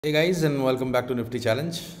Hey guys, and welcome back to Nifty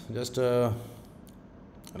Challenge. Just a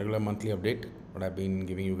regular monthly update what I've been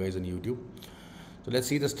giving you guys on YouTube. So let's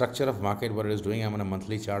see the structure of market, what it is doing. I'm on a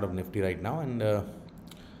monthly chart of Nifty right now, and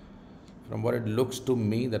from what it looks to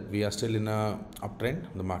me that we are still in a uptrend.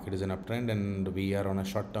 The market is in uptrend, and we are on a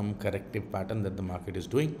short-term corrective pattern that the market is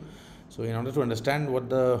doing. So in order to understand what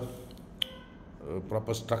the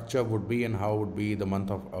proper structure would be and how would be the month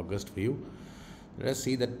of August for you, let's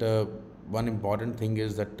see that one important thing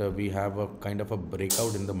is that we have a kind of a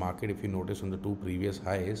breakout in the market. If you notice on the two previous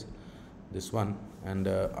highs, this one, and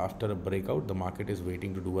after a breakout the market is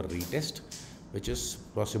waiting to do a retest, which is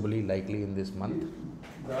possibly likely in this month,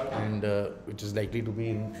 and which is likely to be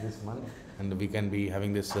in this month, and we can be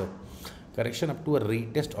having this correction up to a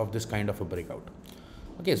retest of this kind of a breakout.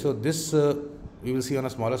 Okay, so this we will see on a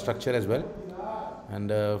smaller structure as well,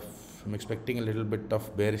 and I'm expecting a little bit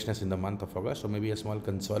of bearishness in the month of August, so maybe a small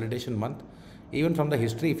consolidation month. Even from the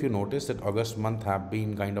history, if you notice that August month have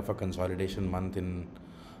been kind of a consolidation month in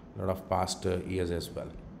a lot of past years as well.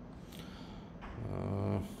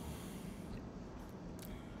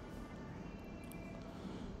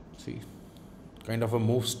 See, kind of a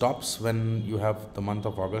move stops when you have the month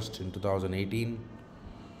of August in 2018,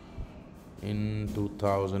 in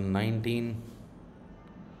 2019,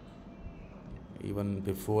 even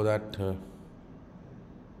before that.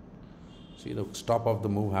 See, the stop of the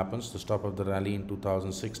move happens, the stop of the rally in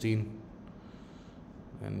 2016,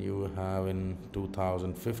 and you have in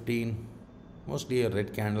 2015 mostly a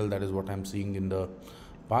red candle. That is what I'm seeing in the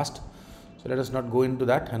past. So let us not go into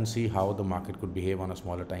that and see how the market could behave on a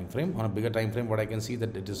smaller time frame. On a bigger time frame, what I can see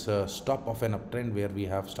that it is a stop of an uptrend where we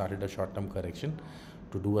have started a short-term correction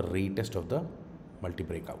to do a retest of the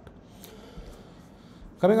multi-breakout.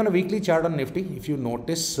 Coming on a weekly chart on Nifty, if you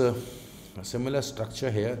notice a similar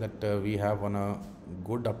structure here, that we have on a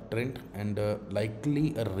good uptrend and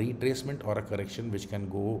likely a retracement or a correction which can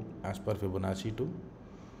go as per Fibonacci to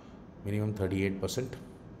minimum 38%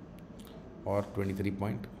 or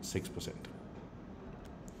 23.6%. So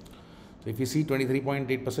if you see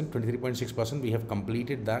 23.8%, 23.6%, we have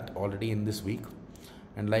completed that already in this week,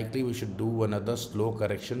 and likely we should do another slow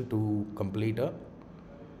correction to complete a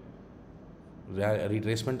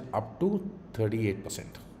retracement up to 38%.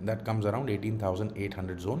 That comes around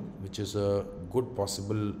 18,800 zone, which is a good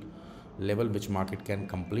possible level which market can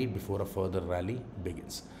complete before a further rally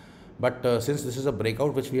begins. But since this is a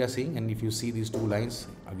breakout which we are seeing, and if you see these two lines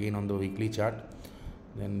again on the weekly chart,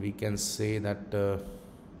 then we can say that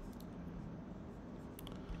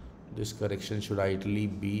this correction should ideally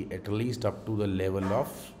be at least up to the level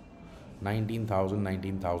of 19,000,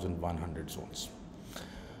 19,100 zones.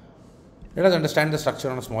 Let us understand the structure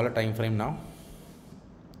on a smaller time frame now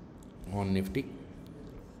on Nifty,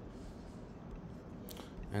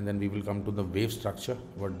 and then we will come to the wave structure,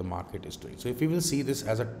 what the market is doing. So if we will see this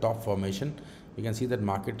as a top formation, we can see that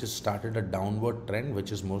market has started a downward trend,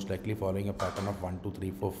 which is most likely following a pattern of 1 2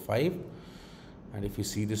 3 4 5. And if you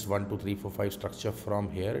see this 1 2 3 4 5 structure from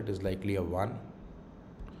here, it is likely a 1,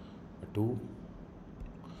 a 2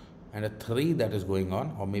 and a 3 that is going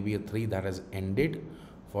on, or maybe a 3 that has ended,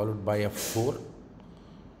 followed by a 4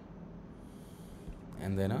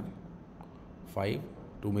 and then a 5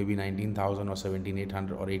 to maybe 19,000 or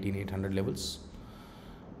 17,800 or 18,800 levels.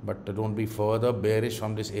 But don't be further bearish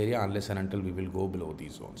from this area unless and until we will go below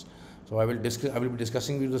these zones. So I will be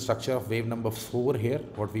discussing with you the structure of wave number 4 here,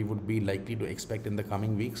 what we would be likely to expect in the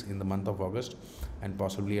coming weeks in the month of August, and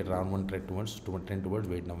possibly a round one trend towards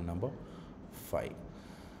wave number 5.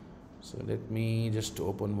 So let me just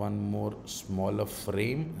open one more smaller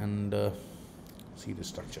frame and see the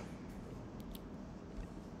structure.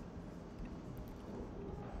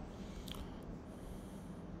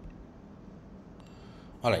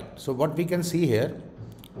 Alright, so what we can see here,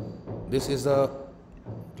 this is a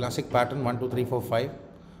classic pattern 1 2 3 4 5,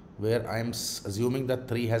 where I am assuming that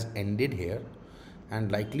 3 has ended here, and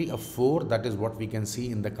likely a 4, that is what we can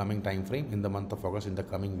see in the coming time frame in the month of August, in the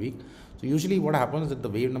coming week. So usually what happens is that the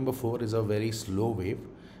wave number 4 is a very slow wave,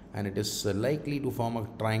 and it is likely to form a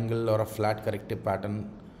triangle or a flat corrective pattern,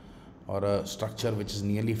 or a structure which is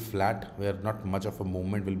nearly flat, where not much of a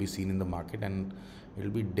movement will be seen in the market, and it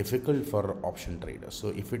will be difficult for option traders. So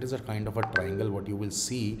if it is a kind of a triangle, what you will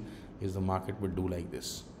see is the market will do like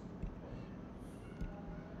this,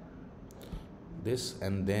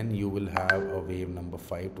 and then you will have a wave number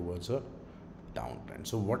 5 towards a downtrend.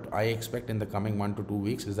 So what I expect in the coming 1 to 2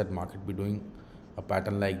 weeks is that market be doing a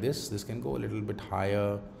pattern like this. This can go a little bit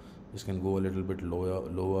higher, this can go a little bit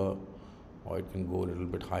lower, or it can go a little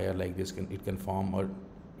bit higher like this. It can form a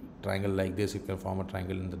triangle like this, you can form a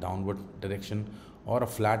triangle in the downward direction or a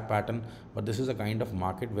flat pattern, but this is a kind of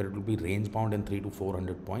market where it will be range bound in 300 to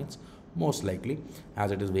 400 points most likely,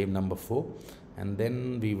 as it is wave number 4, and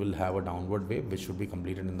then we will have a downward wave which should be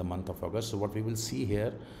completed in the month of August. So what we will see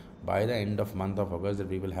here by the end of month of August, that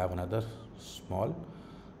we will have another small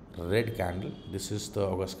red candle. This is the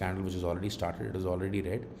August candle which is already started, it is already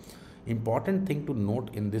red. Important thing to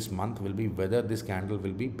note in this month will be whether this candle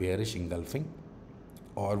will be bearish engulfing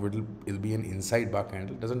or it'll be an inside bar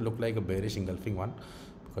candle. It doesn't look like a bearish engulfing one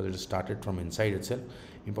because it started from inside itself.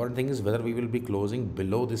 Important thing is whether we will be closing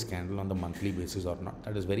below this candle on the monthly basis or not.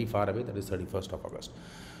 That is very far away, that is 31st of August.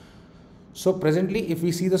 So presently, if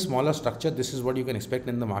we see the smaller structure, this is what you can expect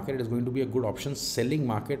in the market. It is going to be a good option selling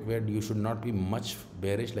market where you should not be much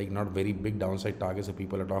bearish, like not very big downside targets. If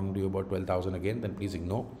people are talking to you about 12,000 again, then please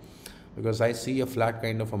ignore, because I see a flat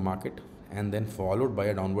kind of a market and then followed by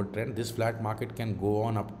a downward trend. This flat market can go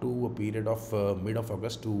on up to a period of mid of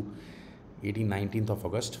August to 18th, 19th of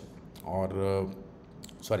August, or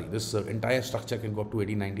this entire structure can go up to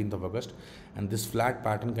 18th, 19th of August, and this flat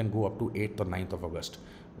pattern can go up to 8th or 9th of August,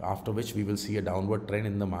 after which we will see a downward trend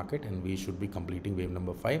in the market and we should be completing wave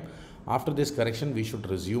number 5. After this correction, we should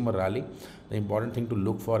resume a rally. The important thing to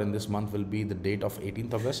look for in this month will be the date of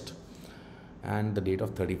 18th August and the date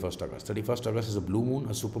of 31st August. 31st August is a blue moon,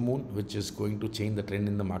 a super moon, which is going to change the trend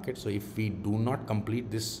in the market. So if we do not complete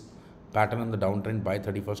this pattern on the downtrend by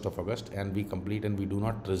 31st of August and we complete and we do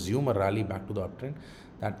not resume a rally back to the uptrend,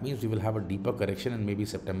 that means we will have a deeper correction, and maybe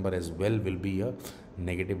September as well will be a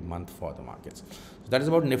negative month for the markets. So that is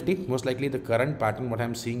about Nifty. Most likely the current pattern, what I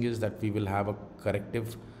am seeing is that we will have a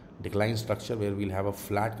corrective decline structure where we'll have a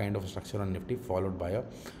flat kind of structure on Nifty followed by a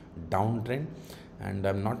downtrend. And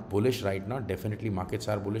I'm not bullish right now. Definitely markets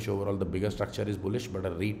are bullish. Overall, the bigger structure is bullish, but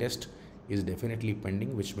a retest is definitely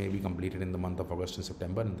pending, which may be completed in the month of August and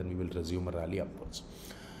September, and then we will resume a rally upwards.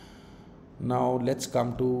 Now let's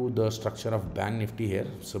come to the structure of Banknifty here.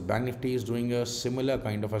 So Banknifty is doing a similar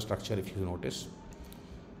kind of a structure, if you notice,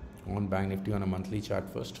 on Banknifty on a monthly chart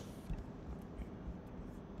first.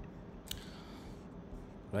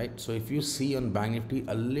 Right, so if you see on Banknifty,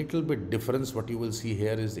 a little bit difference what you will see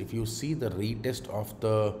here is if you see the retest of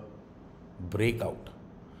the breakout,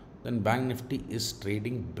 then Banknifty is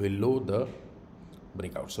trading below the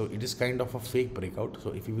breakout. So it is kind of a fake breakout.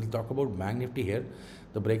 So if you will talk about Banknifty here,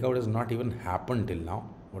 the breakout has not even happened till now.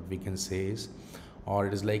 What we can say is, or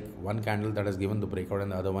it is like one candle that has given the breakout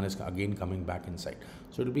and the other one is again coming back inside.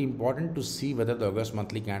 So it will be important to see whether the August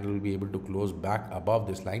monthly candle will be able to close back above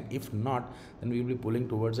this line. If not, then we will be pulling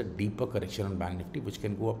towards a deeper correction on Banknifty, which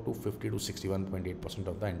can go up to 50 to 61.8%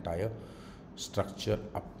 of the entire structure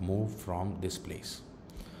up move from this place.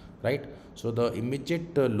 Right, so the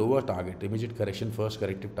immediate lower target, immediate correction, first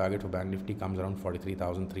corrective target for Banknifty comes around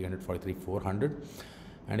 43,300, 43,400.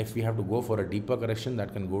 And if we have to go for a deeper correction,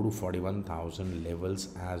 that can go to 41,000 levels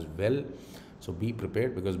as well. So be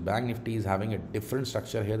prepared, because Banknifty is having a different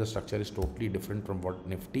structure here. The structure is totally different from what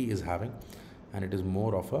Nifty is having, and it is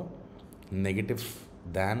more of a negative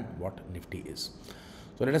than what Nifty is.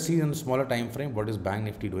 So let us see in the smaller time frame what is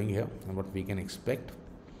Banknifty doing here and what we can expect.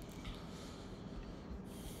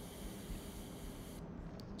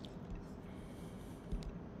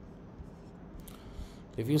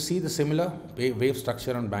 If you see the similar wave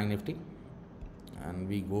structure on Banknifty, and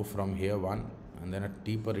we go from here 1 and then a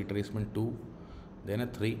deeper retracement 2, then a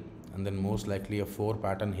 3, and then most likely a 4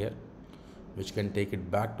 pattern here, which can take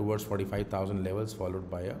it back towards 45,000 levels,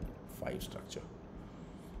 followed by a 5 structure.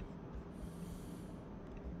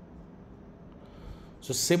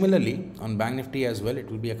 So similarly on Banknifty as well,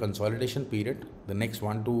 it will be a consolidation period. The next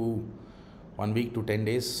 1 week to 10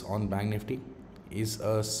 days on Banknifty is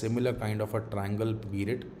a similar kind of a triangle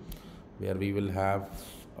period where we will have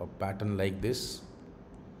a pattern like this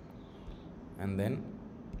and then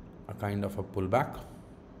a kind of a pullback.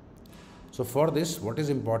 So for this, what is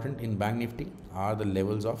important in Banknifty are the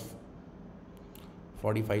levels of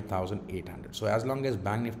 45,800. So as long as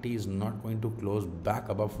Banknifty is not going to close back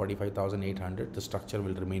above 45,800, the structure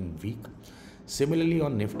will remain weak. Similarly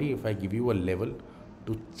on Nifty, if I give you a level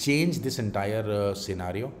to change this entire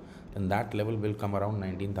scenario, then that level will come around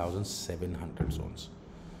 19,700 zones.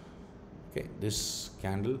 Okay, this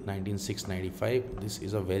candle 19,695, this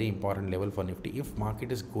is a very important level for Nifty if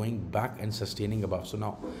market is going back and sustaining above. So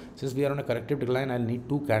now, since we are on a corrective decline, I'll need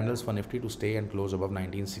 2 candles for Nifty to stay and close above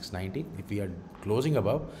 19,690. If we are closing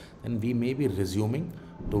above, then we may be resuming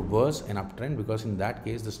towards an uptrend, because in that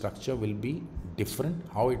case the structure will be different.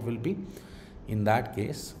 How it will be? In that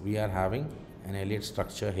case, we are having an Elliott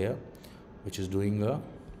structure here, which is doing a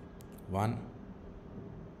 1,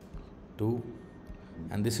 2,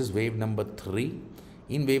 and this is wave number 3.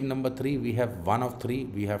 In wave number 3 we have 1 of 3,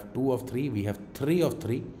 we have 2 of 3, we have 3 of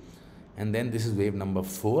 3, and then this is wave number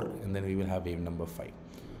 4, and then we will have wave number 5,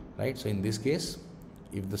 right? So in this case,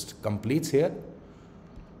 if this completes here,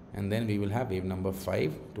 and then we will have wave number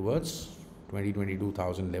 5 towards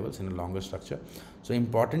 22,000 levels in a longer structure. So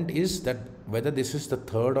important is that whether this is the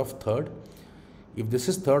third of third. If this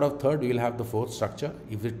is third of third, we will have the fourth structure.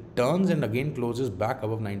 If it turns and again closes back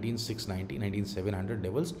above 19,690, 19,700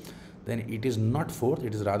 levels, then it is not fourth,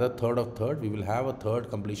 it is rather third of third. We will have a third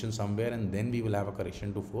completion somewhere, and then we will have a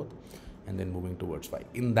correction to fourth, and then moving towards 5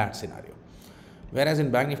 in that scenario. Whereas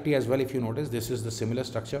in Bank Nifty as well, if you notice, this is the similar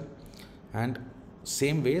structure, and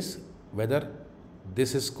same ways, whether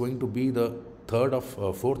this is going to be the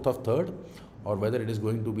fourth of third, or whether it is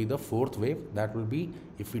going to be the fourth wave, that will be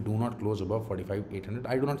if we do not close above 45,800.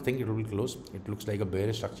 I do not think it will be close. It looks like a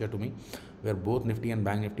bearish structure to me, where both Nifty and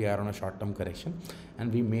Bank Nifty are on a short-term correction,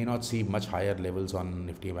 and we may not see much higher levels on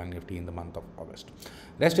Nifty and Bank Nifty in the month of August.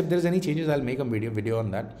 Rest, if there is any changes, I'll make a video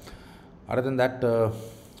on that. Other than that,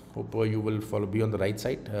 hope you will be on the right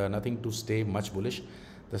side. Nothing to stay much bullish.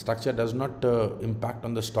 The structure does not impact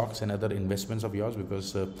on the stocks and other investments of yours,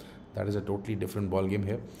 because that is a totally different ball game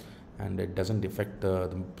here, and it doesn't affect the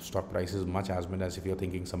stock prices much as much as if you're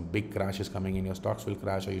thinking some big crash is coming in, your stocks will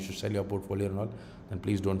crash, or you should sell your portfolio and all. Then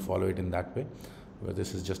please don't follow it in that way, because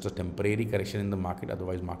this is just a temporary correction in the market.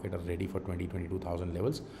 Otherwise, market are ready for 22,000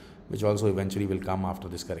 levels, which also eventually will come after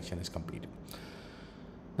this correction is completed.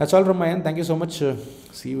 That's all from my end. Thank you so much.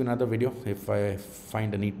 See you in another video. If I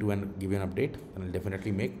find a need to give you an update, then I'll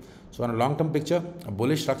definitely make. So on a long-term picture, a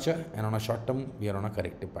bullish structure, and on a short-term, we are on a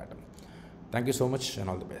corrective pattern. Thank you so much, and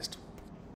all the best.